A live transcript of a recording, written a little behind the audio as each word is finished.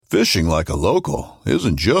Fishing like a local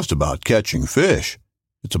isn't just about catching fish.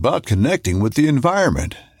 It's about connecting with the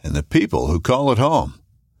environment and the people who call it home.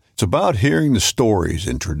 It's about hearing the stories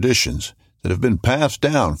and traditions that have been passed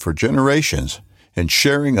down for generations and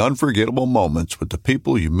sharing unforgettable moments with the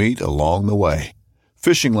people you meet along the way.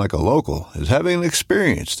 Fishing like a local is having an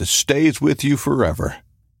experience that stays with you forever.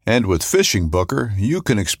 And with Fishing Booker, you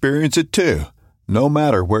can experience it too, no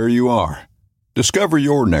matter where you are. Discover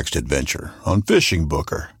your next adventure on Fishing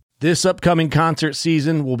Booker. This upcoming concert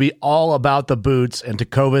season will be all about the boots, and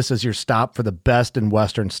Tecovas is your stop for the best in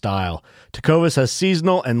Western style. Tecovas has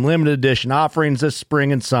seasonal and limited edition offerings this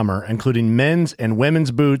spring and summer, including men's and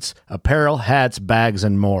women's boots, apparel, hats, bags,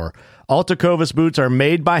 and more. All Tecovas boots are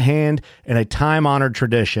made by hand in a time-honored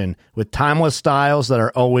tradition with timeless styles that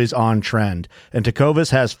are always on trend. And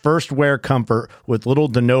Tecovas has first wear comfort with little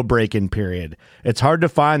to no break-in period. It's hard to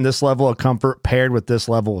find this level of comfort paired with this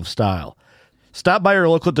level of style. Stop by your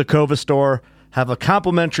local Tecovas store, have a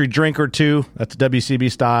complimentary drink or two, that's WCB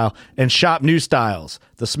style, and shop new styles.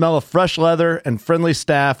 The smell of fresh leather and friendly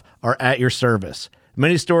staff are at your service.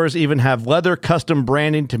 Many stores even have leather custom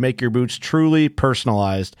branding to make your boots truly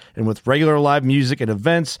personalized. And with regular live music and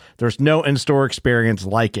events, there's no in-store experience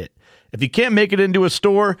like it. If you can't make it into a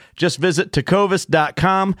store, just visit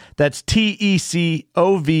tecovas.com. That's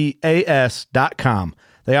TECOVAS.com.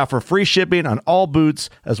 They offer free shipping on all boots,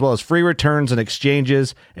 as well as free returns and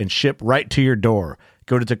exchanges, and ship right to your door.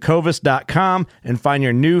 Go to tecovas.com and find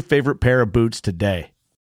your new favorite pair of boots today.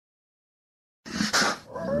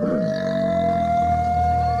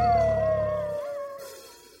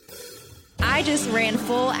 I just ran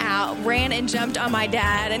full out, ran and jumped on my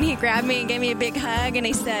dad, and he grabbed me and gave me a big hug, and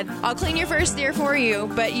he said, "I'll clean your first deer for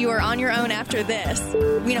you, but you are on your own after this."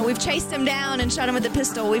 You know, we've chased him down and shot him with a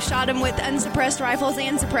pistol. We've shot him with unsuppressed rifles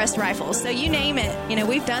and suppressed rifles. So you name it, you know,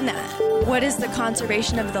 we've done that. What is the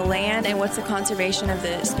conservation of the land and what's the conservation of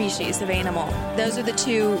the species of animal? Those are the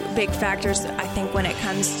two big factors, I think, when it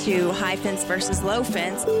comes to high fence versus low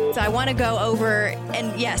fence. So I want to go over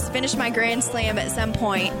and, yes, finish my Grand Slam at some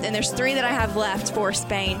point, and there's 3 that I have left for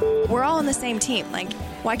Spain. We're all on the same team. Like,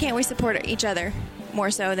 why can't we support each other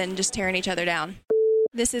more so than just tearing each other down?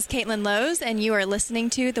 This is Kaitlyn Lowe's, and you are listening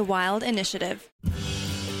to The Wild Initiative.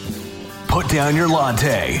 Put down your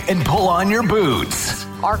latte and pull on your boots.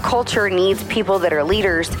 Our culture needs people that are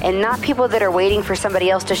leaders and not people that are waiting for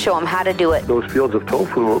somebody else to show them how to do it. Those fields of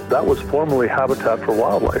tofu, that was formerly habitat for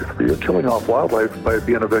wildlife. You're killing off wildlife by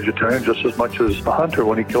being a vegetarian just as much as a hunter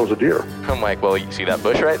when he kills a deer. I'm like, well, you see that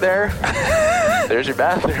bush right there? There's your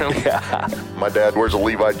bathroom. Yeah. My dad wears a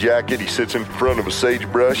Levi jacket. He sits in front of a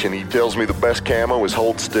sagebrush, and he tells me the best camo is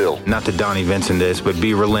hold still. Not that Donnie Vincent this, but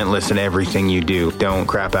be relentless in everything you do. Don't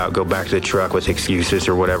crap out, go back to the truck with excuses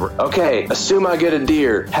or whatever. Okay, assume I get a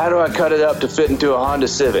deer. How do I cut it up to fit into a Honda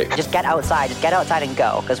Civic? Just get outside and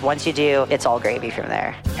go, because once you do, it's all gravy from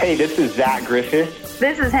there. Hey, this is Zach Griffith.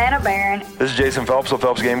 This is Hannah Barron. This is Jason Phelps of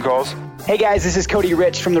Phelps Game Calls. Hey guys, this is Cody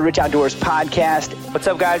Rich from the Rich Outdoors podcast. What's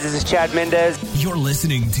up guys, this is Chad Mendez. You're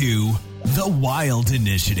listening to The Wild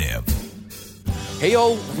Initiative. Hey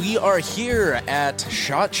yo, we are here at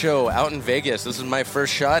SHOT Show out in Vegas. This is my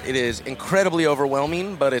first shot. It is incredibly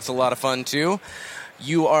overwhelming, but it's a lot of fun too.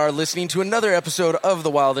 You are listening to another episode of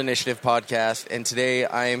the Wild Initiative podcast, and today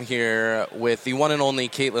I am here with the one and only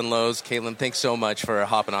Kaitlyn Lowe's. Kaitlyn, thanks so much for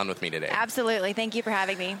hopping on with me today. Absolutely. Thank you for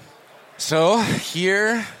having me. So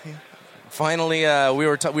here, finally, we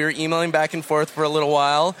were emailing back and forth for a little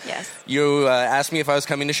while. Yes. You asked me if I was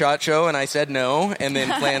coming to SHOT Show, and I said no, and then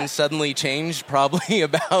plans suddenly changed probably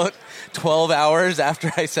about 12 hours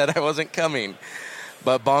after I said I wasn't coming.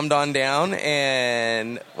 But bombed on down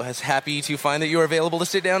and was happy to find that you were available to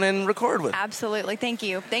sit down and record with. Absolutely. Thank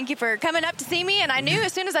you. Thank you for coming up to see me. And I knew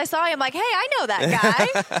as soon as I saw you, I'm like, hey, I know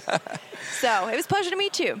that guy. So it was a pleasure to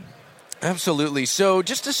meet you. Absolutely. So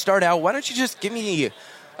just to start out, why don't you just give me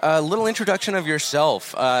a little introduction of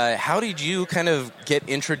yourself? How did you kind of get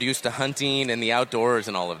introduced to hunting and the outdoors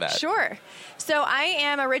and all of that? Sure. So I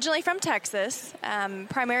am originally from Texas,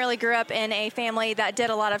 primarily grew up in a family that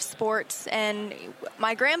did a lot of sports, and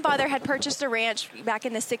my grandfather had purchased a ranch back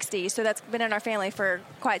in the 60s, so that's been in our family for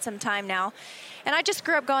quite some time now. And I just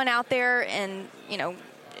grew up going out there and, you know,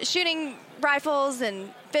 shooting rifles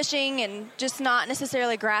and fishing and just not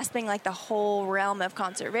necessarily grasping like the whole realm of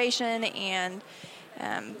conservation and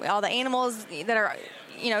all the animals that are,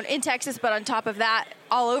 you know, in Texas, but on top of that,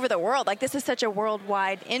 all over the world. Like, this is such a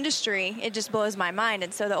worldwide industry. It just blows my mind.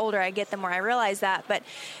 And so the older I get, the more I realize that. But,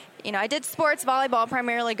 I did sports, volleyball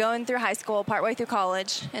primarily going through high school, partway through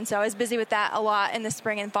college. And so I was busy with that a lot in the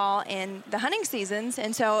spring and fall in the hunting seasons.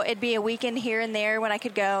 And so it'd be a weekend here and there when I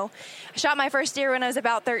could go. I shot my first deer when I was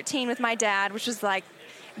about 13 with my dad, which was like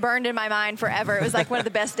burned in my mind forever. It was like one of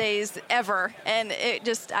the best days ever. And it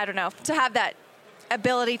just, I don't know, to have that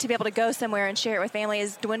ability to be able to go somewhere and share it with family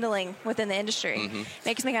is dwindling within the industry.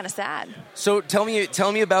 Makes me kind of sad. So tell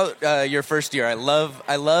me about your first deer. I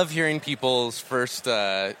love hearing people's first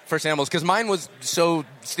animals, because mine was so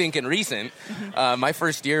stinking recent. My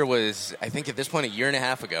first deer was, I think at this point, a year and a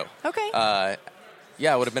half ago. Okay.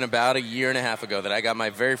 Yeah, it would have been about a year and a half ago that I got my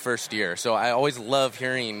very first deer. So I always love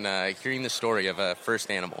hearing the story of a first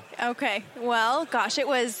animal. Okay. Well, gosh, it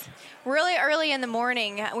was really early in the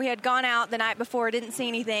morning. We had gone out the night before, didn't see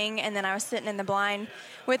anything, and then I was sitting in the blind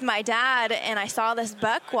with my dad, and I saw this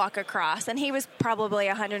buck walk across, and he was probably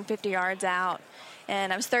 150 yards out.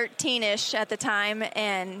 And I was 13-ish at the time,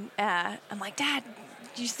 and I'm like, Dad,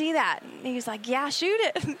 did you see that? And he was like, yeah, shoot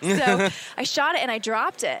it. So I shot it and I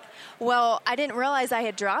dropped it. Well, I didn't realize I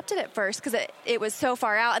had dropped it at first because it was so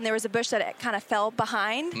far out, and there was a bush that it kind of fell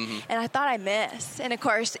behind, and I thought I missed. And of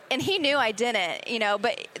course, and he knew I didn't,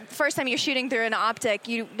 but first time you're shooting through an optic,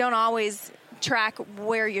 you don't always track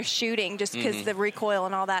where you're shooting just because the recoil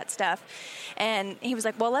and all that stuff. And he was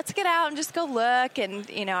like, well, let's get out and just go look. And,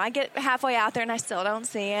 I get halfway out there and I still don't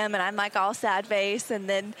see him. And I'm like all sad face. And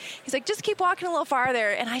then he's like, just keep walking a little farther.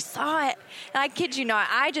 And I saw it. And I kid you not,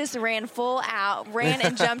 I just ran full out, ran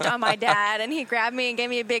and jumped on my dad. And he grabbed me and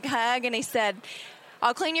gave me a big hug. And he said,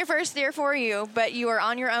 I'll clean your first deer for you, but you are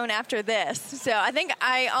on your own after this. So I think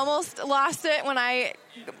I almost lost it when I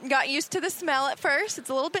got used to the smell at first. It's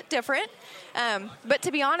a little bit different. But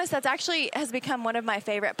to be honest, that's actually has become one of my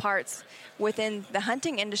favorite parts within the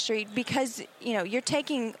hunting industry because, you're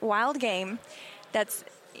taking wild game that's,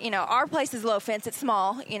 our place is low fence. It's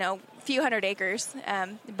small, a few hundred acres.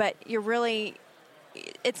 But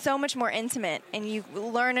it's so much more intimate, and you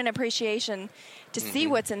learn an appreciation to see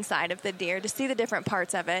what's inside of the deer, to see the different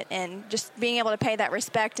parts of it, and just being able to pay that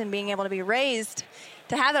respect and being able to be raised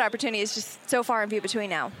to have that opportunity is just so far and few between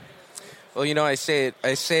now. Well, I say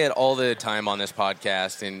it all the time on this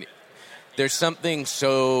podcast, and there's something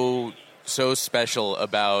so special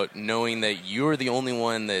about knowing that you're the only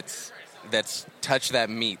one that's touched that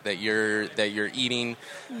meat that you're eating,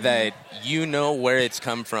 that where it's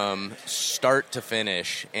come from, start to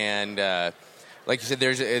finish, and like you said,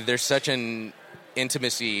 there's such an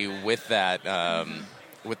intimacy with that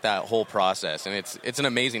whole process, and it's an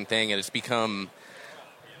amazing thing, and it's become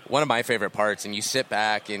one of my favorite parts. And you sit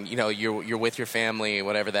back and you're with your family,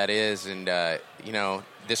 whatever that is, and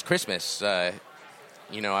this Christmas I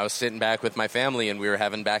was sitting back with my family and we were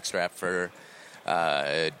having backstrap for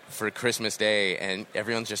Christmas Day, and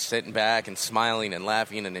everyone's just sitting back and smiling and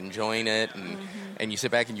laughing and enjoying it, and you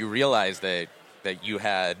sit back and you realize that you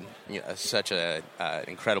had such an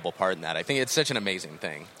incredible part in that. I think it's such an amazing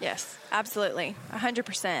thing. Yes, absolutely,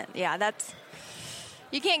 100%. Yeah,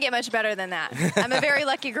 you can't get much better than that. I'm a very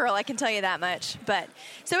lucky girl, I can tell you that much. But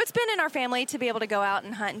so it's been in our family to be able to go out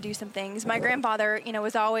and hunt and do some things. My grandfather,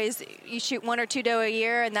 was always, you shoot 1 or 2 doe a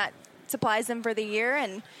year, and that supplies them for the year.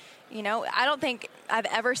 And I don't think I've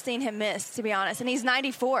ever seen him miss, to be honest. And he's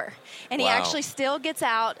 94. And he actually still gets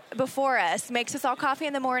out before us, makes us all coffee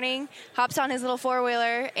in the morning, hops on his little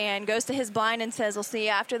four-wheeler, and goes to his blind and says, we'll see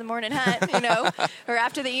you after the morning hunt, or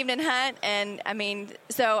after the evening hunt. And,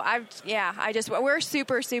 so we're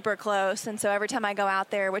super, super close. And so every time I go out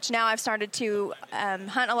there, which now I've started to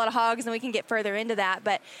hunt a lot of hogs, and we can get further into that,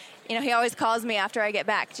 but he always calls me after I get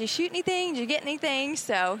back. Did you shoot anything? Did you get anything?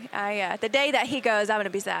 So the day that he goes, I'm going to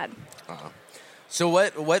be sad. So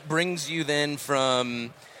what brings you then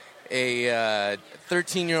from a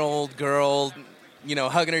 13-year-old girl,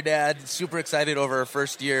 hugging her dad, super excited over her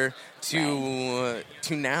first year, to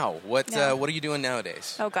now? What are you doing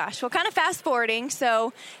nowadays? Oh gosh, well, kind of fast forwarding.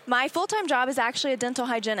 So my full-time job is actually a dental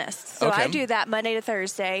hygienist. So I do that Monday to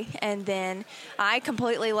Thursday, and then I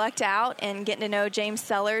completely lucked out in getting to know James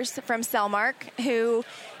Sellers from Cellmark, who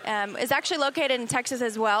is actually located in Texas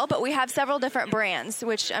as well, but we have several different brands,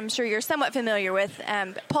 which I'm sure you're somewhat familiar with.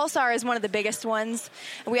 Pulsar is one of the biggest ones.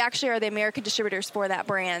 We actually are the American distributors for that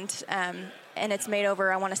brand. And it's made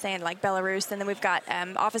over, I want to say, in like Belarus. And then we've got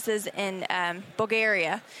offices in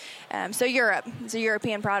Bulgaria. So Europe. It's a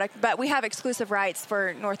European product. But we have exclusive rights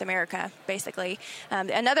for North America, basically.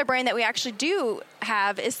 Another brand that we actually do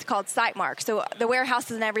have is called Sightmark. So the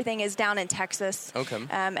warehouses and everything is down in Texas. Okay.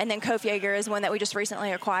 And then Kofjaeger is one that we just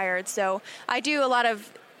recently acquired. So I do a lot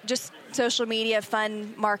of just social media,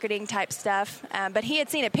 fun marketing type stuff. But he had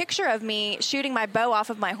seen a picture of me shooting my bow off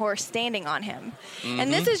of my horse standing on him. Mm-hmm.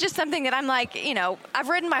 And this is just something that I'm like, I've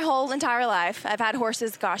ridden my whole entire life. I've had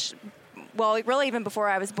horses, really even before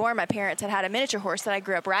I was born, my parents had a miniature horse that I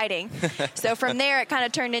grew up riding. So from there, it kind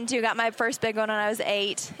of turned into, got my first big one when I was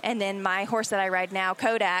 8. And then my horse that I ride now,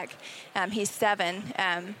 Kodak, he's 7.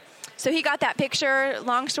 So he got that picture.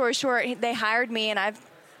 Long story short, they hired me, and I've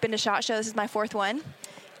been to SHOT Show. This is my 4th one,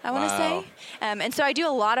 I want to say. And so I do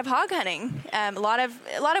a lot of hog hunting, a lot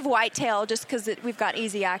of whitetail, just because we've got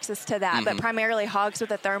easy access to that, but primarily hogs with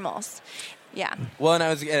the thermals. Yeah. Well, and I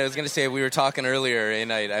was going to say, we were talking earlier,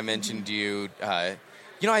 and I mentioned you.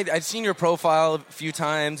 I'd seen your profile a few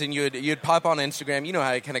times, and you'd pop on Instagram. You know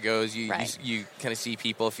how it kind of goes. You kind of see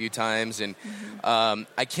people a few times, and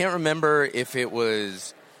I can't remember if it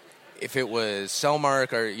was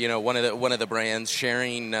Cellmark or one of the brands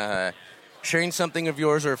sharing something of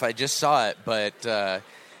yours, or if I just saw it, but.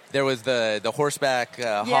 There was the horseback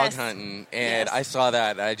hog hunting, and I saw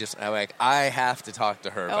that. I have to talk to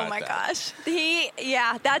her about that. Oh, my gosh.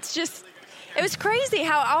 That's just, it was crazy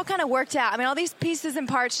how it all kind of worked out. I mean, all these pieces and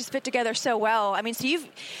parts just fit together so well. I mean, so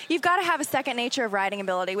you've got to have a second nature of riding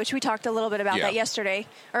ability, which we talked a little bit about that yesterday,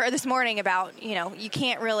 or this morning about, you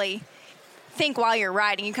can't really think while you're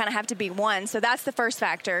riding. You kind of have to be one. So that's the first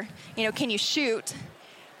factor. Can you shoot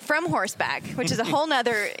from horseback, which is a whole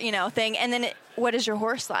nother, thing. And then what is your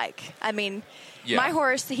horse like? I mean, my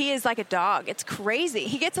horse, he is like a dog. It's crazy.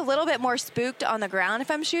 He gets a little bit more spooked on the ground if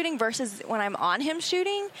I'm shooting versus when I'm on him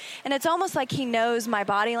shooting. And it's almost like he knows my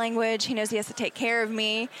body language. He knows he has to take care of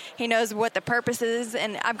me. He knows what the purpose is.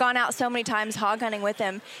 And I've gone out so many times hog hunting with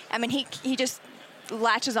him. I mean, he just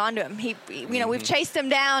latches onto him. We've chased him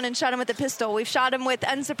down and shot him with a pistol. We've shot him with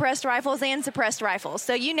unsuppressed rifles and suppressed rifles.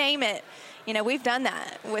 So you name it. We've done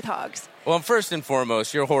that with hogs. Well, first and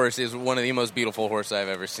foremost, your horse is one of the most beautiful horses I've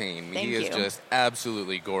ever seen. Thank he you. Is just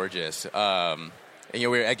absolutely gorgeous. And we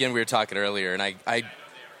were talking earlier, and I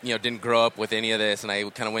didn't grow up with any of this, and I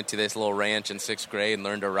kind of went to this little ranch in 6th grade and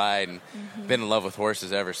learned to ride, and been in love with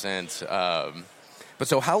horses ever since. But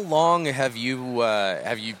so, how long have you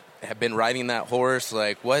been riding that horse?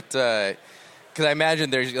 Like, what? Because I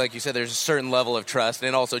imagine there's, like you said, there's a certain level of trust, and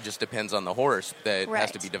it also just depends on the horse that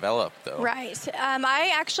has to be developed, though. Right.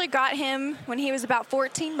 I actually got him when he was about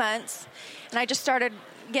 14 months, and I just started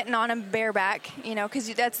getting on him bareback,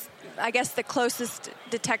 because that's, I guess, the closest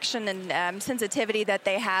detection and sensitivity that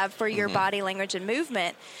they have for your body language and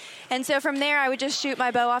movement. And so from there, I would just shoot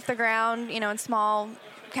my bow off the ground, in small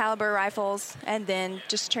caliber rifles, and then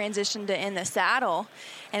just transitioned to in the saddle.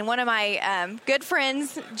 And one of my good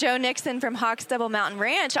friends, Joe Nixon from Hogs Double Mountain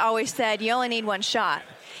Ranch, always said, you only need one shot.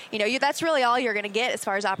 That's really all you're going to get as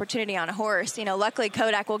far as opportunity on a horse. Luckily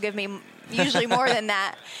Kodak will give me usually more than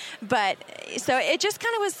that. But so it just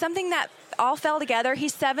kind of was something that all fell together.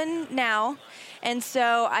 He's 7 now. And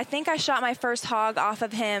so I think I shot my first hog off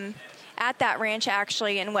of him at that ranch,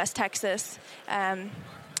 actually, in West Texas.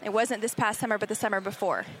 It wasn't this past summer, but the summer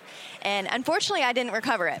before. And unfortunately, I didn't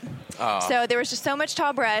recover it. Oh. So there was just so much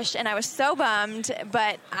tall brush, and I was so bummed.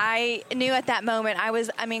 But I knew at that moment I was,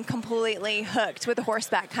 completely hooked with the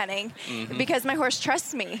horseback hunting because my horse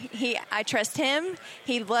trusts me. I trust him.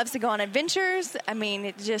 He loves to go on adventures.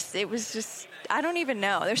 It was just, I don't even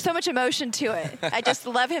know. There's so much emotion to it. I just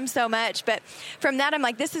love him so much. But from that, I'm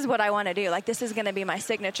like, this is what I want to do. Like, this is going to be my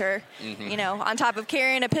signature. On top of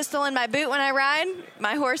carrying a pistol in my boot when I ride,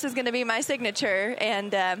 my horse is going to be my signature.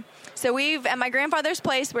 And so at my grandfather's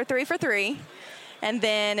place, we're 3 for 3. And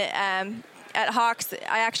then at Hawks,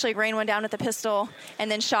 I actually ran one down with a pistol and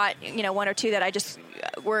then shot, 1 or 2 that I just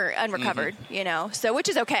were unrecovered, so which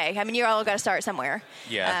is okay. You all got to start somewhere.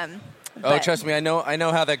 Yeah. Trust me, I know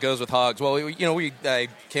how that goes with hogs. Well, I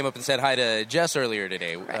came up and said hi to Jess earlier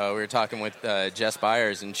today. Right. We were talking with Jess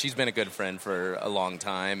Byers, and she's been a good friend for a long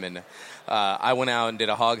time. And I went out and did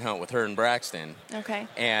a hog hunt with her in Braxton. Okay.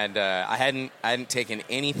 And I hadn't taken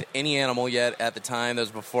any animal yet at the time. That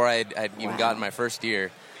was before I'd even gotten my first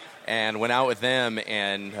deer, and went out with them.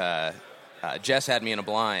 And Jess had me in a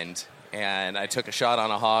blind, and I took a shot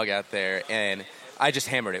on a hog out there, and I just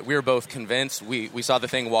hammered it. We were both convinced. We saw the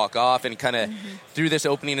thing walk off, and kind of through this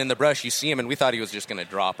opening in the brush, you see him, and we thought he was just going to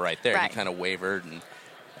drop right there. Right. He kind of wavered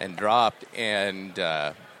and dropped, and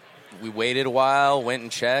we waited a while, went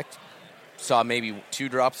and checked, saw maybe 2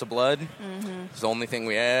 drops of blood. It's the only thing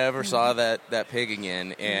we ever saw that pig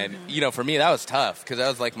again. And, for me, that was tough because that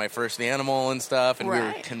was like my first animal and stuff, and we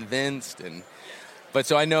were convinced. But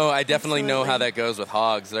so I definitely know how that goes with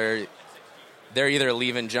hogs. they're either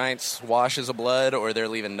leaving giant swashes of blood or they're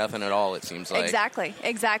leaving nothing at all, it seems like.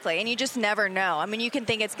 Exactly. And you just never know. I mean, you can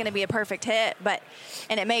think it's going to be a perfect hit,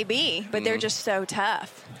 and it may be, but they're just so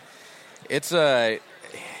tough.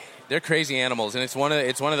 They're crazy animals, and it's one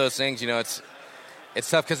of those things, it's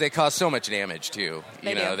tough because they cause so much damage too.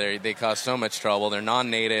 They cause so much trouble. They're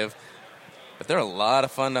non-native, but they're a lot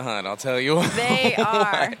of fun to hunt, I'll tell you. They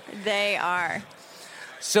are. They are.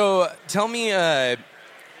 So tell me,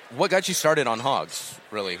 what got you started on hogs,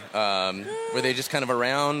 really? Were they just kind of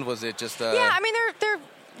around? Was it just... Yeah, I mean,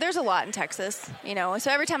 there's a lot in Texas,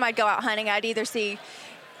 So every time I'd go out hunting, I'd either see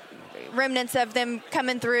remnants of them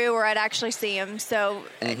coming through or I'd actually see them. So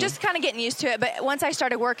just kind of getting used to it. But once I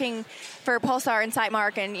started working for Pulsar and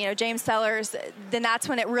Sightmark and, James Sellers, then that's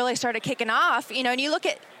when it really started kicking off. And you look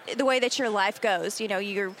at the way that your life goes.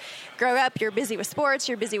 You grow up, you're busy with sports,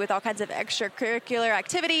 you're busy with all kinds of extracurricular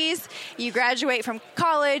activities. You graduate from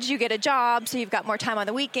college, you get a job, so you've got more time on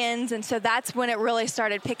the weekends. And so that's when it really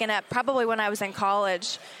started picking up, probably when I was in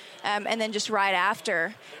college. And then just right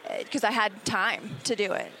after, because I had time to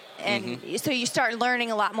do it. And so you start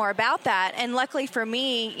learning a lot more about that. And luckily for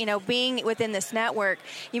me, being within this network,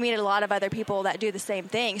 you meet a lot of other people that do the same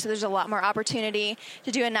thing. So there's a lot more opportunity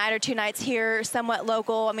to do a night or 2 nights here, somewhat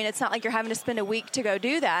local. I mean, it's not like you're having to spend a week to go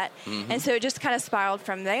do that. And so it just kind of spiraled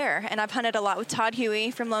from there. And I've hunted a lot with Todd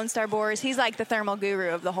Huey from Lone Star Boars. He's like the thermal guru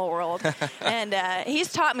of the whole world. And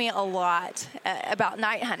he's taught me a lot about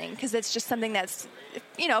night hunting because it's just something that's,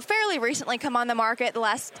 fairly recently come on the market the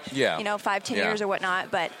last, 5-10 years or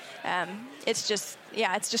whatnot. But it's just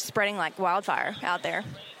spreading like wildfire out there.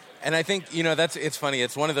 And I think, it's funny.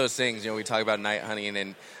 It's one of those things, we talk about night hunting,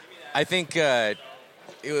 and I think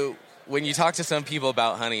when you talk to some people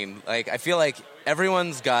about hunting, like, I feel like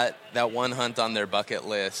everyone's got that one hunt on their bucket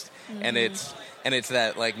list, and it's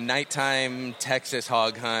that, like, nighttime Texas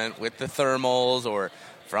hog hunt with the thermals or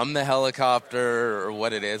from the helicopter or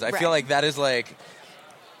what it is. I feel like that is, like,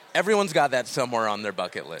 everyone's got that somewhere on their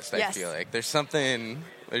bucket list, I feel like. There's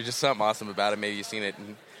just something awesome about it. Maybe you've seen it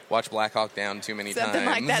and watched Black Hawk Down too many times. Something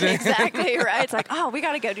like that, exactly, right? It's like, we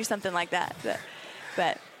got to go do something like that.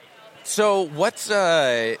 But So what's,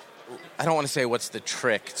 I don't want to say what's the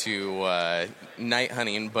trick to night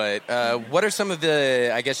hunting, but what are some of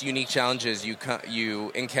the, I guess, unique challenges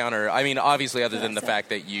you encounter? I mean, obviously, other than the fact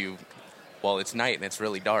that it's night and it's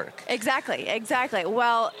really dark. Exactly.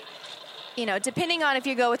 Well, depending on if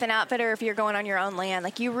you go with an outfitter or if you're going on your own land,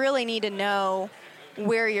 like, you really need to know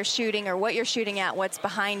where you're shooting or what you're shooting at, what's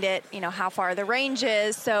behind it, how far the range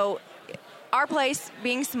is. So our place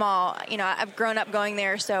being small, I've grown up going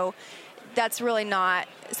there, so that's really not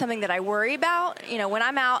something that I worry about. When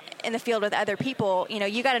I'm out in the field with other people,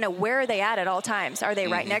 you got to know where are they at all times. Are they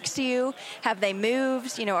right next to you? Have they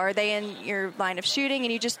moved? Are they in your line of shooting?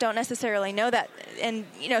 And you just don't necessarily know that. And,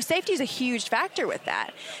 safety is a huge factor with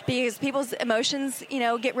that because people's emotions,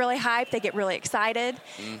 get really hyped. They get really excited.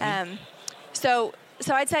 So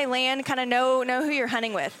I'd say land, kind of know who you're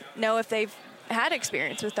hunting with. Know if they've had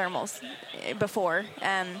experience with thermals before.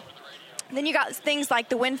 Then you got things like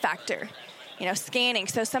the wind factor. Scanning.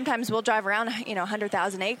 So sometimes we'll drive around,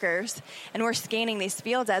 100,000 acres, and we're scanning these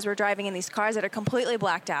fields as we're driving in these cars that are completely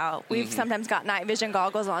blacked out. We've sometimes got night vision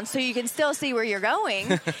goggles on, so you can still see where you're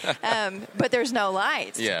going, but there's no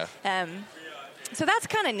lights. Yeah. So that's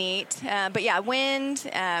kind of neat. But yeah, wind,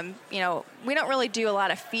 we don't really do a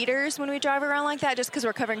lot of feeders when we drive around like that just because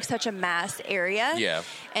we're covering such a mass area. Yeah.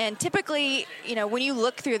 And typically, when you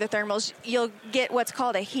look through the thermals, you'll get what's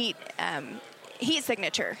called a heat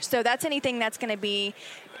signature. So that's anything that's going to be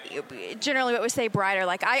generally what we say brighter.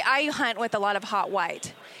 Like I hunt with a lot of hot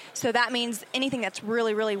white. So that means anything that's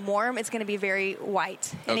really, really warm, it's going to be very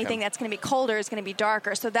white. Anything that's going to be colder is going to be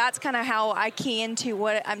darker. So that's kind of how I key into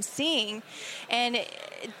what I'm seeing. And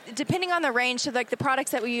depending on the range, so like the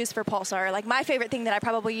products that we use for Pulsar, like my favorite thing that I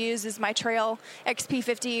probably use is my Trail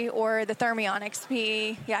XP50 or the Thermion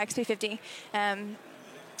XP50.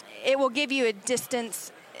 It will give you a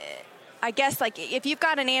distance, I guess, like if you've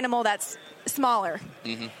got an animal that's smaller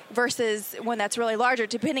versus one that's really larger,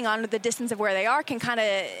 depending on the distance of where they are, can kind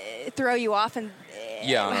of throw you off and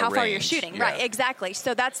how far you're shooting. Yeah. Right, exactly.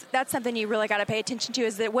 So that's something you really got to pay attention to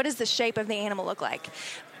is that what does the shape of the animal look like?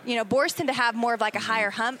 Boars tend to have more of like a higher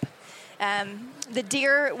hump. The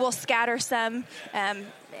deer will scatter some,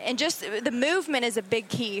 and just the movement is a big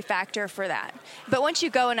key factor for that. But once you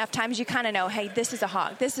go enough times, you kind of know, hey, this is a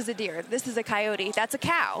hog, this is a deer, this is a coyote, that's a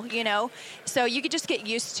cow, So you could just get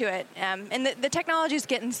used to it. And the technology is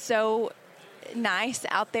getting so nice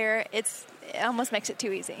out there, it almost makes it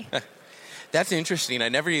too easy. That's interesting. I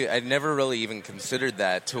never really even considered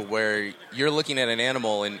that, to where you're looking at an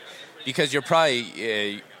animal and because you're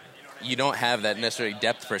probably you don't have that necessary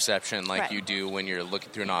depth perception like Right. you do when you're looking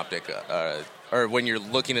through an optic, or when you're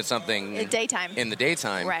looking at something In the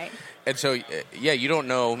daytime. Right. And so, you don't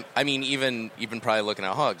know. I mean, even probably looking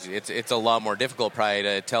at hogs, it's a lot more difficult probably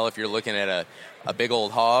to tell if you're looking at a big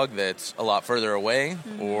old hog that's a lot further away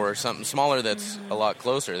or something smaller that's a lot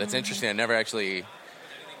closer. That's interesting. I never actually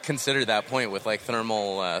considered that point with like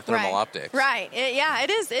thermal optics. Right.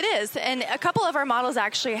 It is. And a couple of our models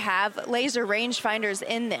actually have laser rangefinders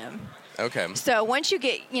in them. Okay. So once you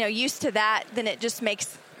get used to that, then it just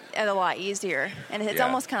makes it a lot easier. And it's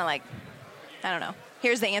almost kind of like, I don't know.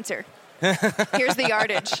 Here's the answer. Here's the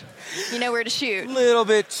yardage. You know where to shoot. A little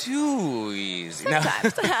bit too easy.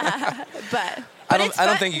 Sometimes. but I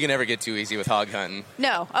don't think you can ever get too easy with hog hunting.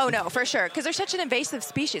 No. Oh, no, for sure. Because they're such an invasive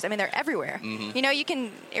species. I mean, they're everywhere. Mm-hmm. You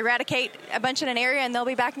can eradicate a bunch in an area and they'll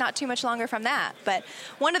be back not too much longer from that. But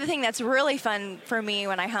one of the things that's really fun for me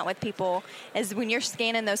when I hunt with people is when you're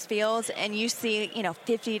scanning those fields and you see,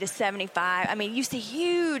 50 to 75. I mean, you see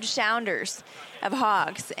huge sounders of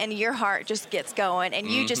hogs and your heart just gets going and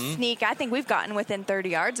you just sneak. I think we've gotten within 30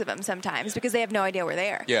 yards of them sometimes because they have no idea we're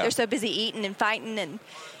there. Yeah. They're so busy eating and fighting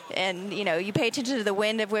and you pay attention to the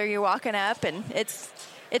wind of where you're walking up, and it's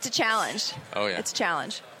a challenge. Oh, yeah. It's a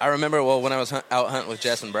challenge. I remember, when I was out hunting with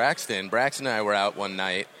Jess and Braxton and I were out one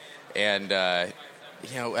night, and,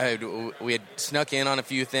 we had snuck in on a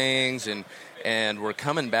few things, and we're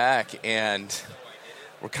coming back, and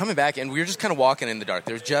we were just kind of walking in the dark.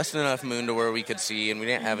 There was just enough moon to where we could see, and we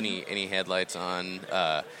didn't have any headlights on,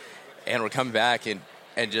 and we're coming back, and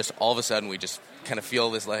just all of a sudden we just kind of feel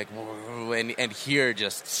this like, and hear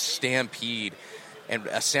just stampede, and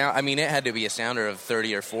a sound. I mean, it had to be a sounder of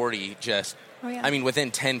 30 or 40. Just, I mean, within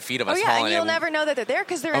 10 feet of us. Oh yeah, and you'll never know that they're there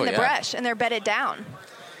because they're in the brush and they're bedded down.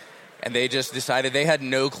 And they just decided they had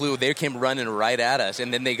no clue. They came running right at us,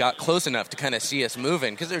 and then they got close enough to kind of see us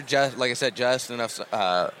moving because they're just, like I said, just enough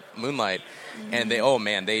moonlight. And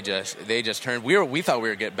they just turned. We thought we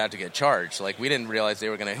were about to get charged. Like we didn't realize they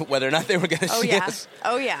were whether or not they were gonna see us.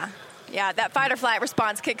 Oh yeah. Yeah, that fight or flight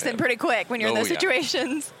response kicks in pretty quick when you're in those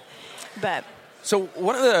situations. But so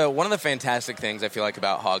one of the fantastic things I feel like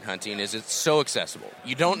about hog hunting is it's so accessible.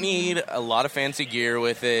 You don't need a lot of fancy gear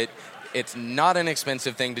with it. It's not an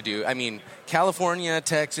expensive thing to do. I mean, California,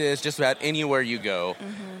 Texas, just about anywhere you go,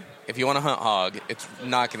 if you want to hunt hog, it's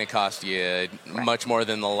not going to cost you much more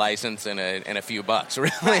than the license and a few bucks,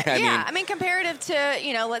 really. Right. I mean, comparative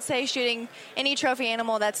to, let's say shooting any trophy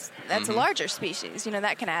animal that's a larger species,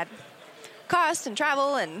 that can add cost and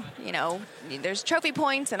travel and, there's trophy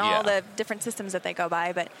points and all the different systems that they go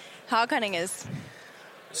by. But hog hunting is...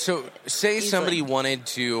 So, say somebody wanted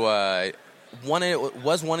to...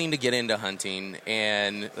 was wanting to get into hunting,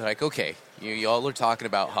 and they're like, okay, y'all are talking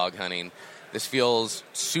about hog hunting. This feels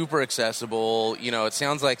super accessible. It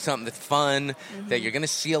sounds like something that's fun, that you're going to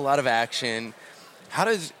see a lot of action.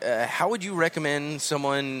 How would you recommend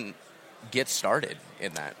someone get started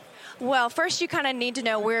in that? Well, first you kind of need to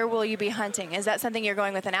know where will you be hunting. Is that something you're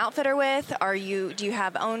going with an outfitter with? Do you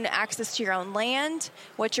have own access to your own land?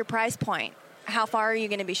 What's your price point? How far are you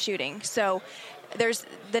going to be shooting? So there's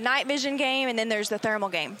the night vision game, and then there's the thermal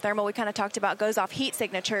game. Thermal, we kind of talked about, goes off heat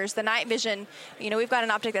signatures. The night vision, we've got an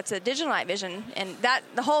optic that's a digital night vision, and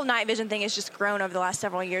the whole night vision thing has just grown over the last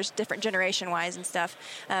several years, different generation-wise and stuff.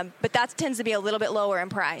 But that tends to be a little bit lower in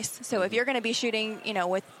price. So if you're going to be shooting,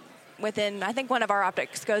 within, I think one of our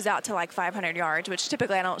optics goes out to like 500 yards, which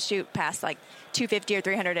typically I don't shoot past like 250 or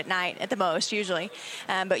 300 at night at the most, usually.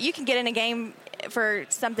 But you can get in a game for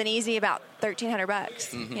something easy about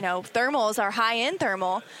 $1,300. Thermals, our high-end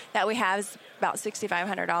thermal that we have is about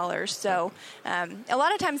 $6,500. So a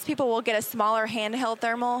lot of times people will get a smaller handheld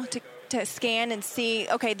thermal to scan and see,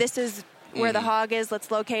 okay, this is where the hog is, let's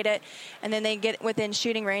locate it. And then they get within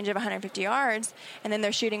shooting range of 150 yards, and then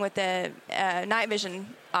they're shooting with the night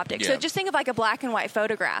vision optic. So just think of like a black and white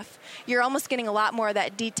photograph. You're almost getting a lot more of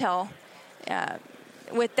that detail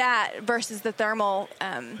with that versus the thermal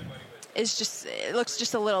it looks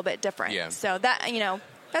just a little bit different. Yeah. So that,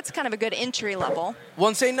 that's kind of a good entry level. Well,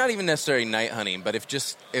 and say not even necessarily night hunting, but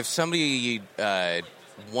if somebody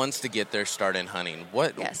wants to get their start in hunting,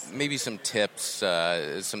 maybe some tips,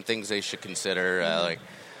 some things they should consider, like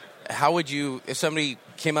how would you, if somebody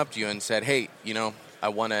came up to you and said, hey, I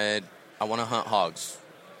want to hunt hogs,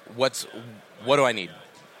 what do I need?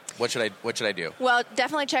 What should I do? Well,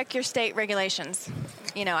 definitely check your state regulations.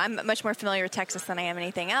 I'm much more familiar with Texas than I am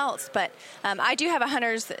anything else, but I do have a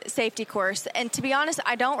hunter's safety course. And to be honest,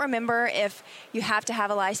 I don't remember if you have to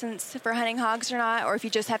have a license for hunting hogs or not, or if you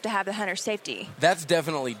just have to have the hunter's safety. That's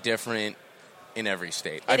definitely different in every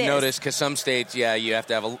state. I've noticed because some states, you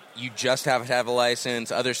just have to have a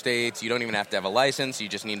license. Other states, you don't even have to have a license. You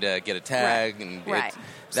just need to get a tag. Right. And right.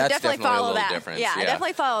 That's definitely definitely follow a little that. difference. Yeah, I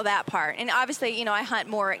definitely follow that part. And obviously, I hunt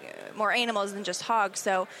more animals than just hogs.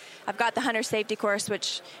 So I've got the hunter safety course,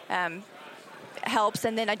 which helps,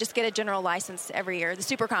 and then I just get a general license every year. The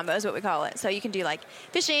super combo is what we call it. So you can do like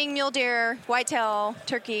fishing, mule deer, whitetail,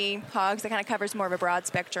 turkey, hogs. That kind of covers more of a broad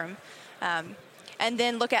spectrum. And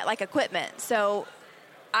then look at like equipment. So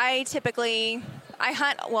I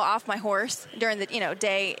hunt off my horse during the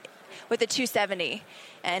day with the 270,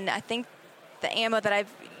 and I think the ammo that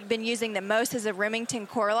I've been using the most is a Remington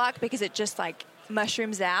Core-Lock because it just like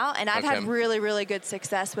mushrooms out, and I've had really, really good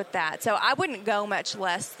success with that. So I wouldn't go much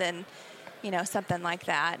less than something like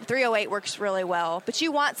that. 308 works really well, but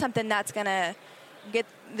you want something that's going to get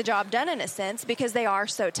the job done in a sense because they are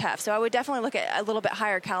so tough. So I would definitely look at a little bit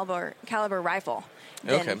higher caliber rifle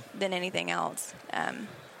than anything else.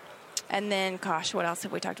 And then, gosh, what else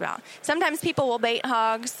have we talked about? Sometimes people will bait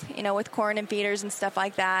hogs, with corn and feeders and stuff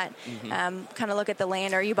like that. Kind of look at the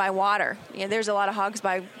land, or you buy water. There's a lot of hogs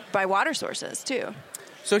by water sources too.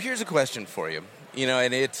 So here's a question for you.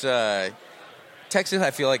 And it's Texas,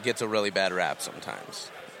 I feel like, gets a really bad rap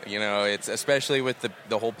sometimes. It's especially with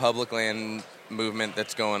the whole public land movement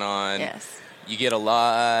that's going on. Yes. You get a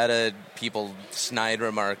lot of people snide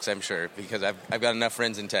remarks, I'm sure, because I've got enough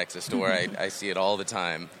friends in Texas to where I see it all the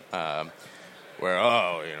time. Where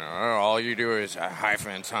all you do is high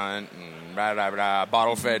fence hunt and blah blah blah,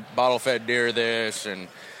 bottle fed deer this, and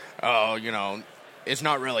it's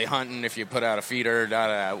not really hunting if you put out a feeder.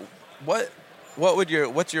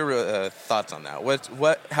 What's your thoughts on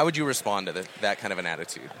that? How would you respond to that kind of an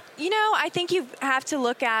attitude? I think you have to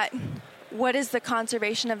look at what is the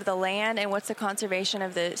conservation of the land and what's the conservation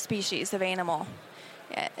of the species of animal.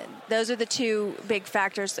 Those are the two big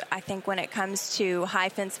factors, I think, when it comes to high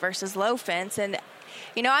fence versus low fence. And,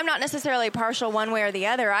 I'm not necessarily partial one way or the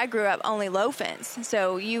other. I grew up only low fence.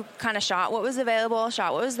 So you kind of shot what was available,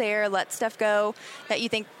 shot what was there, let stuff go that you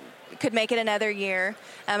think could make it another year.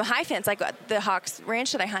 High fence, like the Hogs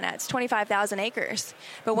ranch that I hunt at, it's 25,000 acres.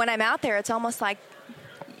 But when I'm out there, it's almost like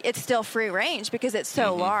it's still free range because it's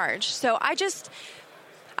so large. So I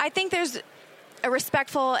think there's a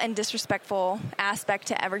respectful and disrespectful aspect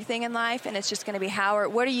to everything in life, and it's just going to be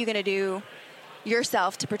what are you going to do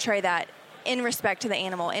yourself to portray that in respect to the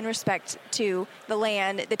animal, in respect to the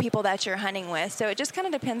land, the people that you're hunting with. So it just kind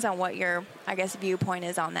of depends on what your, viewpoint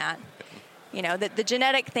is on that. The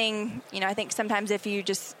genetic thing, I think sometimes if you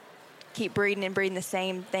just keep breeding the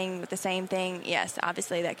same thing with the same thing, yes,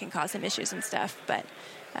 obviously that can cause some issues and stuff, but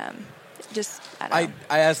I don't know.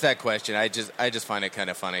 I asked that question. I just find it kind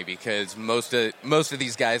of funny because most of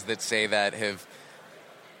these guys that say that have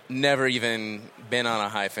never even been on a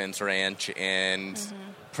high fence ranch, and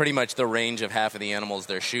pretty much the range of half of the animals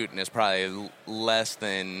they're shooting is probably less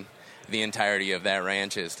than the entirety of that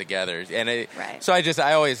ranch is together. And so I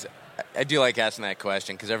do like asking that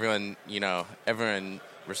question because everyone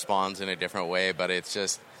responds in a different way, but it's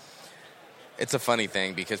a funny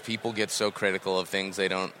thing because people get so critical of things they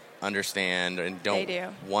don't understand and don't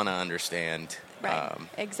want to understand. Right.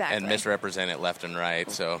 Exactly. And misrepresent it left and right.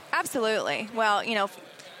 So absolutely. Well,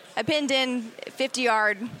 a pinned in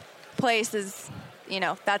 50-yard place is,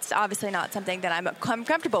 that's obviously not something that I'm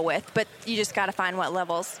comfortable with, but you just got to find what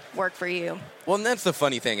levels work for you. Well, and that's the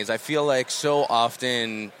funny thing is I feel like so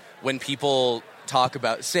often when people talk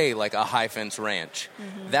about, say, like a high fence ranch,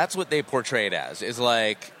 that's what they portray it as, is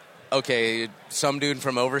like, okay, some dude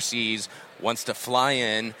from overseas wants to fly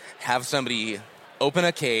in, have somebody open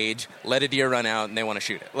a cage, let a deer run out, and they want to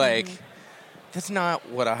shoot it. Like, that's not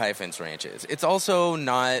what a high fence ranch is. It's also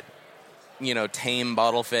not, tame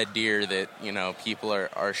bottle-fed deer that, people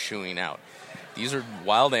are shooing out. These are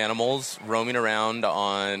wild animals roaming around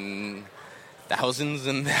on thousands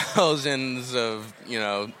and thousands of,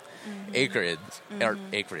 acreage. Or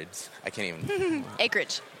acreage. I can't even.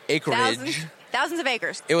 Acreage. Thousands of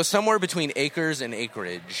acres. It was somewhere between acres and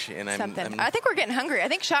acreage, and I think we're getting hungry. I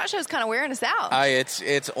think SHOT Show's kind of wearing us out.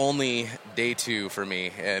 It's only day 2 for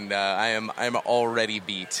me, and I'm already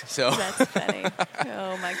beat. So that's funny.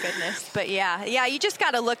 Oh my goodness! But yeah, you just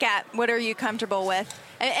got to look at what are you comfortable with,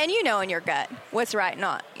 and in your gut what's right,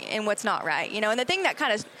 and what's not right. And the thing that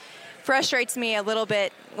kind of frustrates me a little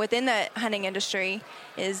bit within the hunting industry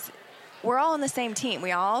is we're all on the same team.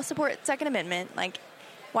 We all support Second Amendment, like.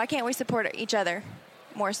 Why can't we support each other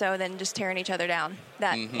more so than just tearing each other down?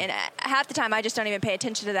 And half the time I just don't even pay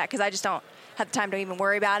attention to that because I just don't have the time to even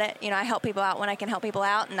worry about it. I help people out when I can help people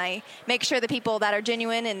out, and I make sure the people that are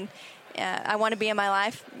genuine and I want to be in my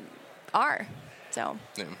life are. So.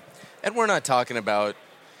 Yeah. And we're not talking about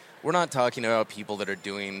people that are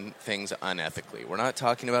doing things unethically. We're not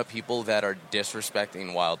talking about people that are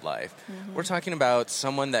disrespecting wildlife. Mm-hmm. We're talking about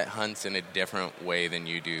someone that hunts in a different way than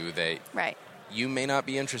you do that you may not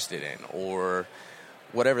be interested in, or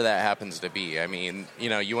whatever that happens to be. I mean,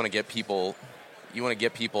 you want to get people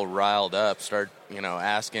riled up, start,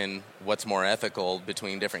 asking what's more ethical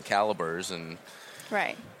between different calibers, and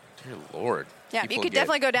right. Dear Lord. Yeah, you could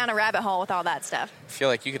definitely go down a rabbit hole with all that stuff. I feel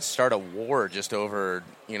like you could start a war just over,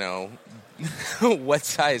 what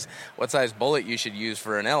size bullet you should use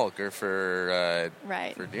for an elk or for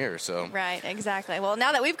deer. So right, exactly. Well,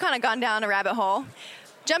 now that we've kind of gone down a rabbit hole,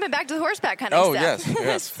 jumping back to the horseback hunting stuff.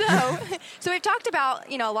 Yes. So we've talked about,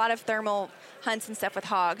 a lot of thermal hunts and stuff with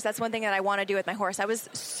hogs. That's one thing that I want to do with my horse. I was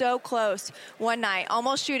so close one night,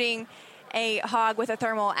 almost shooting a hog with a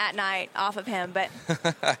thermal at night off of him, but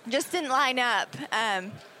just didn't line up.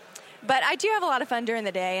 But I do have a lot of fun during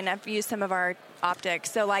the day, and I've used some of our optics.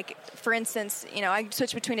 So, like, for instance, I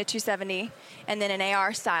switch between a 270 and then an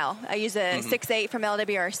AR style. I use a 6.8 from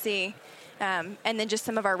LWRC, and then just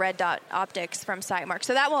some of our red dot optics from Sightmark.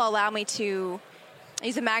 So that will allow me to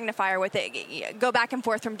use a magnifier with it, go back and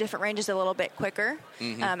forth from different ranges a little bit quicker.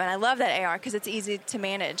 Mm-hmm. And I love that AR because it's easy to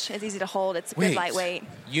manage. It's easy to hold. It's a good lightweight.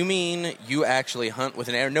 You mean you actually hunt with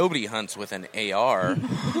an AR? Nobody hunts with an AR.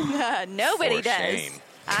 Nobody does. Shame.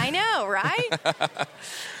 I know, right?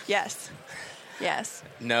 Yes.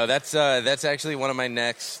 No, that's actually one of my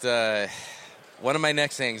next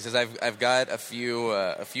things is I've got a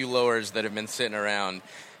few lowers that have been sitting around,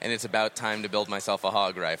 and it's about time to build myself a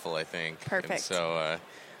hog rifle, I think. Perfect. And so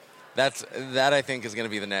that I think is going to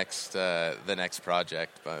be the next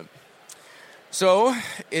project. But so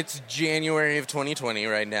it's January of 2020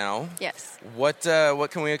 right now. Yes. What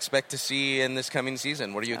can we expect to see in this coming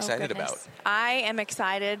season? What are you excited about? I am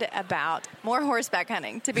excited about more horseback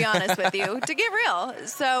hunting, to be honest with you, to get real.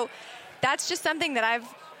 So that's just something that I've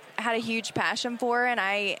had a huge passion for, and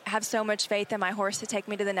I have so much faith in my horse to take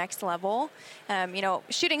me to the next level.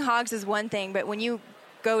 Shooting hogs is one thing, but when you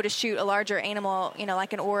go to shoot a larger animal,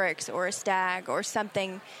 like an oryx or a stag or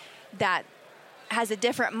something that has a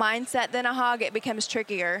different mindset than a hog, it becomes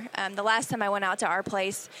trickier. The last time I went out to our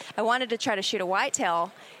place, I wanted to try to shoot a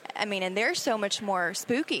whitetail. And they're so much more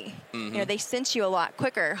spooky. Mm-hmm. They sense you a lot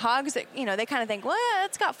quicker. Hogs, they kind of think, well,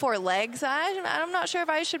 it's got 4 legs. I'm not sure if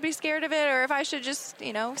I should be scared of it or if I should just,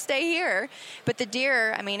 stay here. But the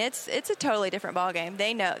deer, it's a totally different ballgame.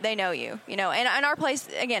 They know you, and our place,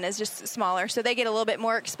 again, is just smaller. So they get a little bit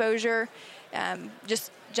more exposure,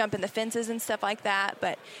 just jumping the fences and stuff like that.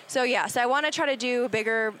 But so I want to try to do a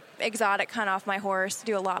bigger exotic hunt off my horse,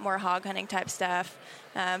 do a lot more hog hunting type stuff.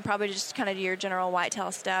 Probably just kind of do your general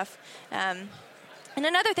whitetail stuff. And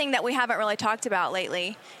another thing that we haven't really talked about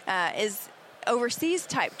lately is overseas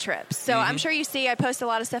type trips. So I'm sure you see I post a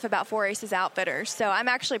lot of stuff about 4 Aces Outfitters. So I'm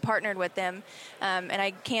actually partnered with them, and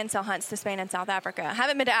I can sell hunts to Spain and South Africa. I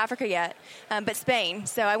haven't been to Africa yet, but Spain.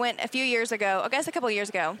 So I went a couple of years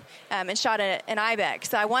ago, and shot an ibex.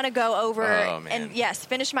 So I want to go over and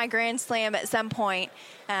finish my Grand Slam at some point.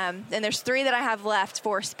 And there's 3 that I have left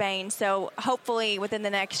for Spain. So hopefully within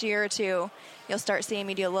the next year or 2, you'll start seeing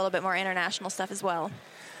me do a little bit more international stuff as well.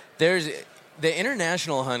 The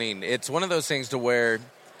international hunting, it's one of those things to where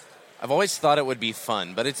I've always thought it would be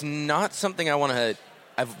fun, but it's not something I've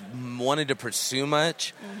wanted to pursue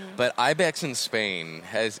much. Mm-hmm. But ibex in Spain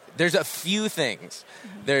there's a few things.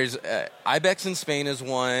 Mm-hmm. There's ibex in Spain is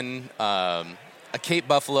one. A Cape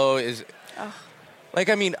buffalo is... Oh.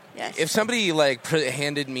 Yes. If somebody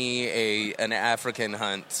handed me an African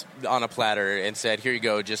hunt on a platter and said, "Here you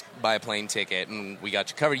go, just buy a plane ticket and we got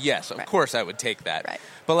you covered," yes, of course I would take that. Right.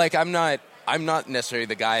 But I'm not necessarily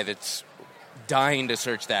the guy that's dying to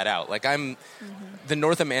search that out. The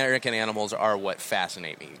North American animals are what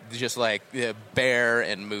fascinate me. Just like the bear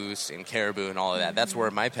and moose and caribou and all of that. Mm-hmm. That's where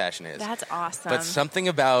my passion is. That's awesome. But something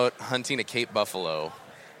about hunting a Cape buffalo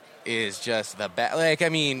is just the best.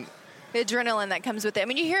 The adrenaline that comes with it.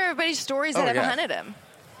 You hear everybody's stories that have hunted them.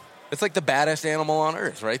 It's like the baddest animal on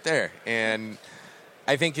earth right there. And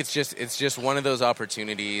I think it's just one of those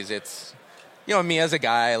opportunities. It's, me as a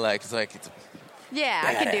guy, it's I can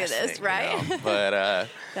do this, thing, right? But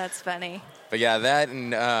that's funny. But yeah, that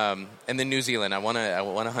and then New Zealand. I want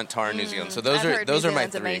to hunt tahr in New Zealand. So those are my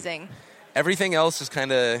 3. Amazing. Everything else is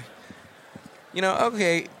kind of,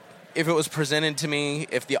 okay. If it was presented to me,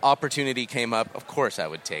 if the opportunity came up, of course I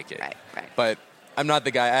would take it. Right. But I'm not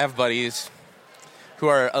the guy. I have buddies who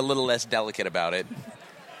are a little less delicate about it.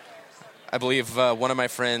 I believe one of my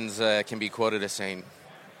friends can be quoted as saying,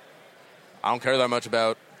 "I don't care that much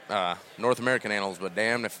about North American animals, but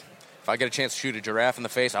damn, if If I get a chance to shoot a giraffe in the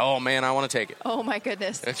face, oh, man, I want to take it. Oh, my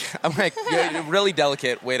goodness. I'm like, yeah, really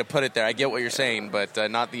delicate way to put it there. I get what you're saying, but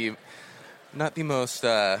not the most...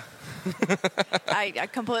 I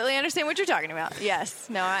completely understand what you're talking about. Yes.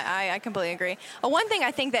 No, I completely agree. One thing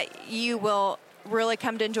I think that you will really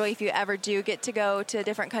come to enjoy if you ever do get to go to a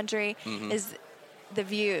different country is the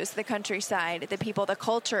views, the countryside, the people, the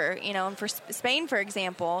culture, and for Spain, for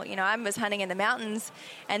example, I was hunting in the mountains,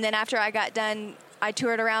 and then after I got done, I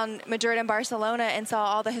toured around Madrid and Barcelona and saw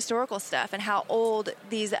all the historical stuff and how old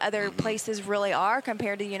these other places really are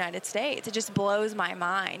compared to the United States. It just blows my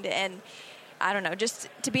mind. And I don't know, just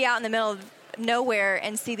to be out in the middle of nowhere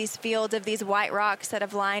and see these fields of these white rocks that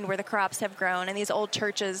have lined where the crops have grown and these old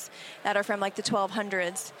churches that are from like the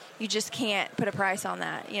 1200s, you just can't put a price on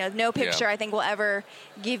that. No picture I think will ever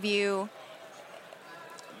give you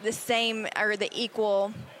the same or the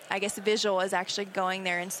equal, I guess, visual as actually going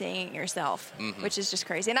there and seeing it yourself, which is just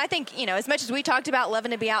crazy. And I think, as much as we talked about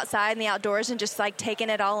loving to be outside in the outdoors and just like taking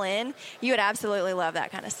it all in, you would absolutely love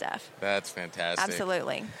that kind of stuff. That's fantastic.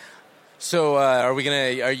 Absolutely. So,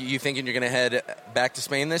 are you thinking you're gonna head back to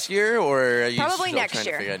Spain this year, or are you probably still next trying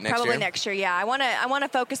year? To figure out Probably next year. Yeah, I want to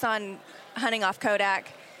focus on hunting off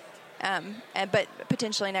Kodak, but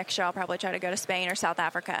potentially next year I'll probably try to go to Spain or South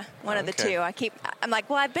Africa. One of the two. I'm like,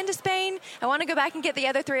 well, I've been to Spain. I want to go back and get the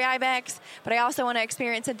other 3 ibex, but I also want to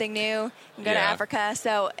experience something new and go to Africa.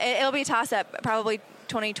 So it'll be a toss up. Probably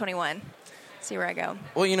 2021. See where I go.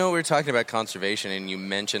 Well, we were talking about conservation, and you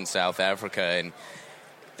mentioned South Africa, and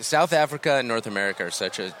South Africa and North America are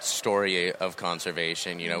such a story of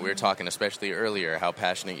conservation. We were talking especially earlier how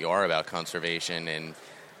passionate you are about conservation, and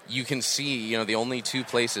you can see, the only 2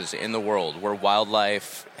 places in the world where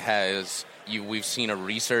wildlife we've seen a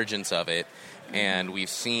resurgence of it, and we've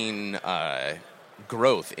seen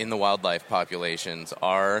growth in the wildlife populations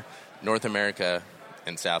are North America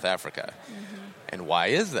and South Africa. And why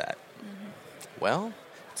is that? Well,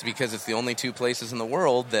 it's because it's the only 2 places in the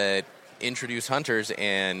world that introduce hunters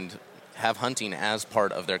and have hunting as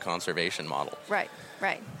part of their conservation model. Right.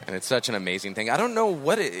 And it's such an amazing thing. I don't know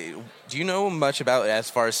do you know much about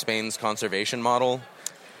as far as Spain's conservation model?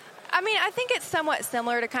 I mean, I think it's somewhat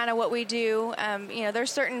similar to kind of what we do.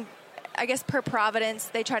 There's certain, I guess, per province,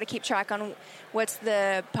 they try to keep track on what's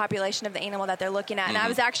the population of the animal that they're looking at. And I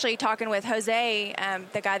was actually talking with Jose,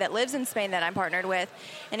 the guy that lives in Spain that I'm partnered with,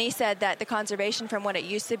 and he said that the conservation from what it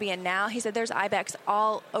used to be and now, he said there's ibex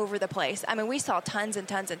all over the place. I mean, we saw tons and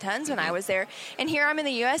tons and tons when I was there. And here I'm in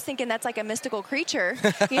the U.S. thinking that's like a mystical creature,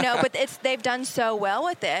 but they've done so well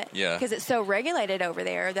with it because it's so regulated over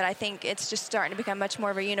there that I think it's just starting to become much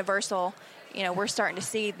more of a universal. We're starting to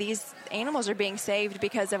see these animals are being saved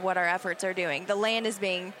because of what our efforts are doing. The land is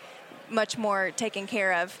being much more taken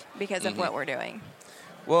care of because of what we're doing.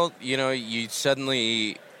 Well, you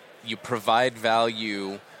provide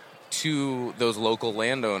value to those local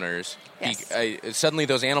landowners. Yes. Suddenly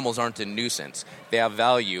those animals aren't a nuisance. They have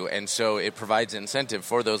value, and so it provides incentive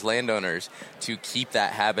for those landowners to keep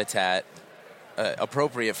that habitat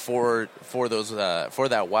appropriate for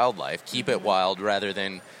that wildlife. Keep it wild rather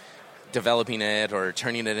than developing it or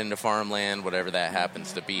turning it into farmland, whatever that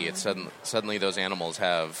happens to be. It's suddenly those animals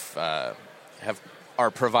are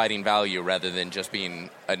providing value rather than just being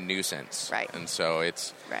a nuisance. Right. And so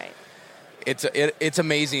it's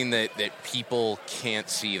amazing that people can't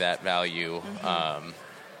see that value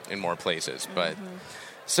in more places. But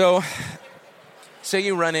so say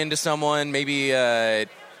you run into someone, maybe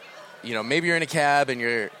maybe you're in a cab and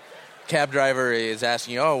your cab driver is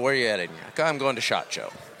asking you, "Oh, where are you headed?" And you're like, "Oh, I'm going to SHOT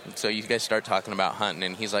Show." And so you guys start talking about hunting,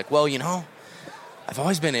 and he's like, well, I've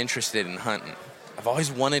always been interested in hunting. I've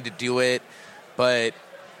always wanted to do it, but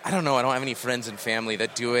I don't know. I don't have any friends and family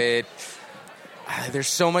that do it. There's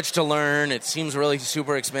so much to learn. It seems really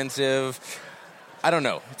super expensive. I don't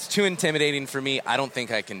know. It's too intimidating for me. I don't think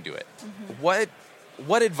I can do it.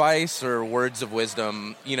 What advice or words of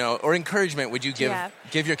wisdom, or encouragement would you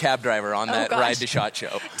give your cab driver on that ride to SHOT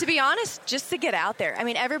Show? To be honest, just to get out there. I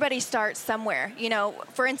mean, everybody starts somewhere.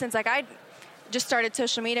 For instance, like I just started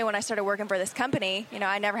social media when I started working for this company.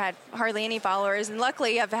 I never had hardly any followers, and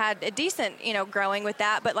luckily I've had a decent, growing with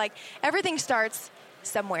that. But like everything starts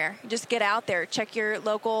somewhere. Just get out there, check your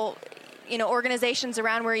local organizations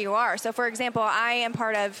around where you are. So, for example, I am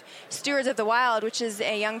part of Stewards of the Wild, which is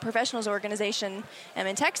a young professionals organization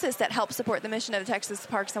in Texas that helps support the mission of the Texas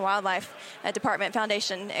Parks and Wildlife Department,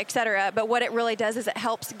 Foundation, etc. But what it really does is it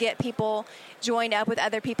helps get people joined up with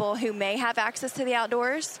other people who may have access to the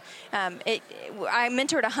outdoors. I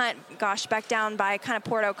mentored a hunt, back down by kind of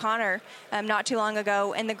Port O'Connor not too long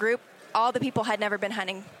ago, and the group, all the people had never been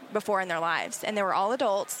hunting before in their lives, and they were all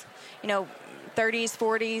adults, 30s,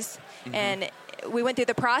 40s, and we went through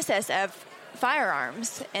the process of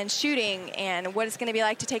firearms and shooting and what it's going to be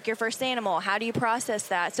like to take your first animal. How do you process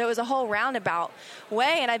that? So it was a whole roundabout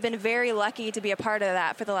way, and I've been very lucky to be a part of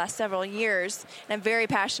that for the last several years, and I'm very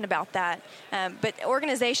passionate about that. But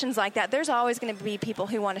organizations like that, there's always going to be people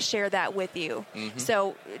who want to share that with you.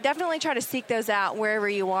 So definitely try to seek those out wherever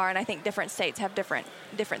you are, and I think different states have different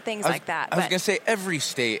things like that. I was going to say every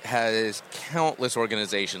state has countless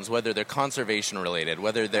organizations, whether they're conservation related,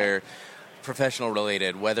 whether they're professional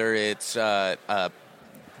related, whether it's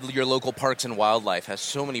your local parks and wildlife has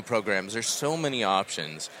so many programs. There's so many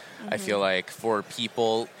options, I feel like, for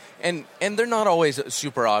people. And they're not always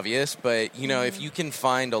super obvious, but, you know, if you can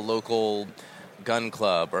find a local gun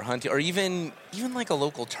club or hunting, or even like a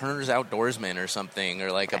local Turner's Outdoorsman or something,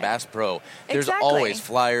 or like a Bass Pro, there's always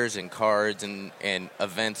flyers and cards and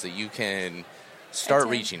events that you can start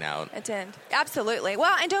reaching out. Attend. Absolutely.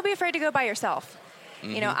 Well, and don't be afraid to go by yourself.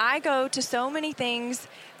 You know, I go to so many things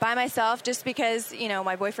by myself just because, you know,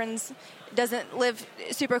 my boyfriend doesn't live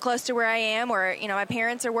super close to where I am, or, you know, my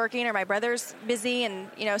parents are working, or my brother's busy, and,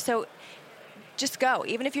 you know, so just go.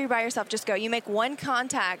 Even if you're by yourself, just go. You make one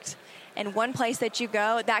contact and one place that you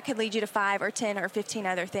go, that could lead you to 5 or 10 or 15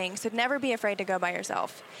 other things. So never be afraid to go by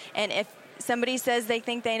yourself. And if somebody says they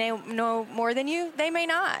think they know more than you, they may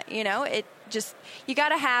not. You know, you got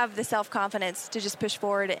to have the self-confidence to just push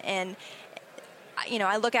forward. And you know,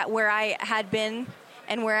 I look at where I had been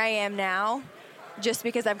and where I am now just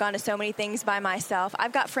because I've gone to so many things by myself.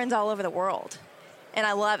 I've got friends all over the world, and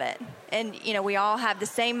I love it. And, you know, we all have the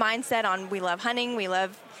same mindset on we love hunting, we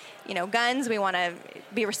love, you know, guns, we want to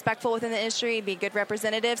be respectful within the industry, be good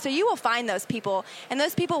representatives. So you will find those people, and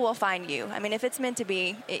those people will find you. I mean, if it's meant to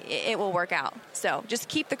be, it will work out. So just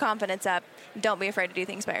keep the confidence up. Don't be afraid to do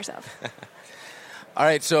things by yourself. All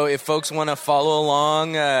right, so if folks want to follow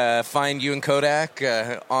along, find you and Kodak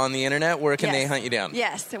on the internet, where can they hunt you down?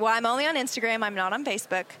 Yes, well, I'm only on Instagram. I'm not on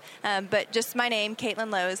Facebook, but just my name, Kaitlyn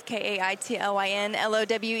Lowes, Kaitlyn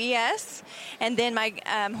Lowes. And then my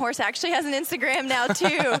horse actually has an Instagram now,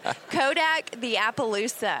 too, Kodak the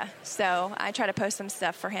Appaloosa. So I try to post some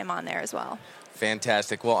stuff for him on there as well.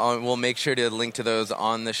 Fantastic. Well, we'll make sure to link to those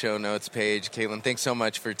on the show notes page. Kaitlyn, thanks so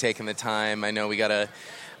much for taking the time. I know we got a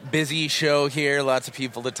busy show here, lots of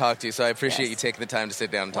people to talk to, so I appreciate you taking the time to sit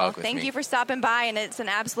down and talk with me. Thank you for stopping by, and it's an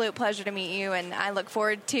absolute pleasure to meet you, and I look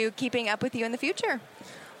forward to keeping up with you in the future.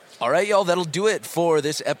 All right, y'all, that'll do it for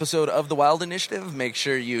this episode of The Wild Initiative. Make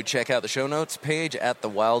sure you check out the show notes page at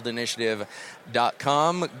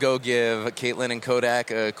thewildinitiative.com. Go give Kaitlyn and Kodak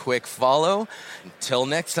a quick follow. Until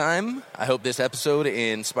next time, I hope this episode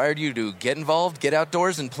inspired you to get involved, get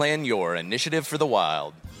outdoors, and plan your initiative for the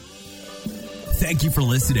wild. Thank you for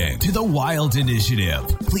listening to The Wild Initiative.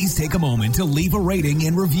 Please take a moment to leave a rating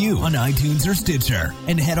and review on iTunes or Stitcher,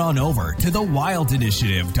 and head on over to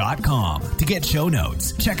thewildinitiative.com to get show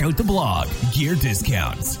notes, check out the blog, gear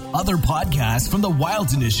discounts, other podcasts from the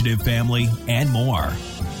Wild Initiative family, and more.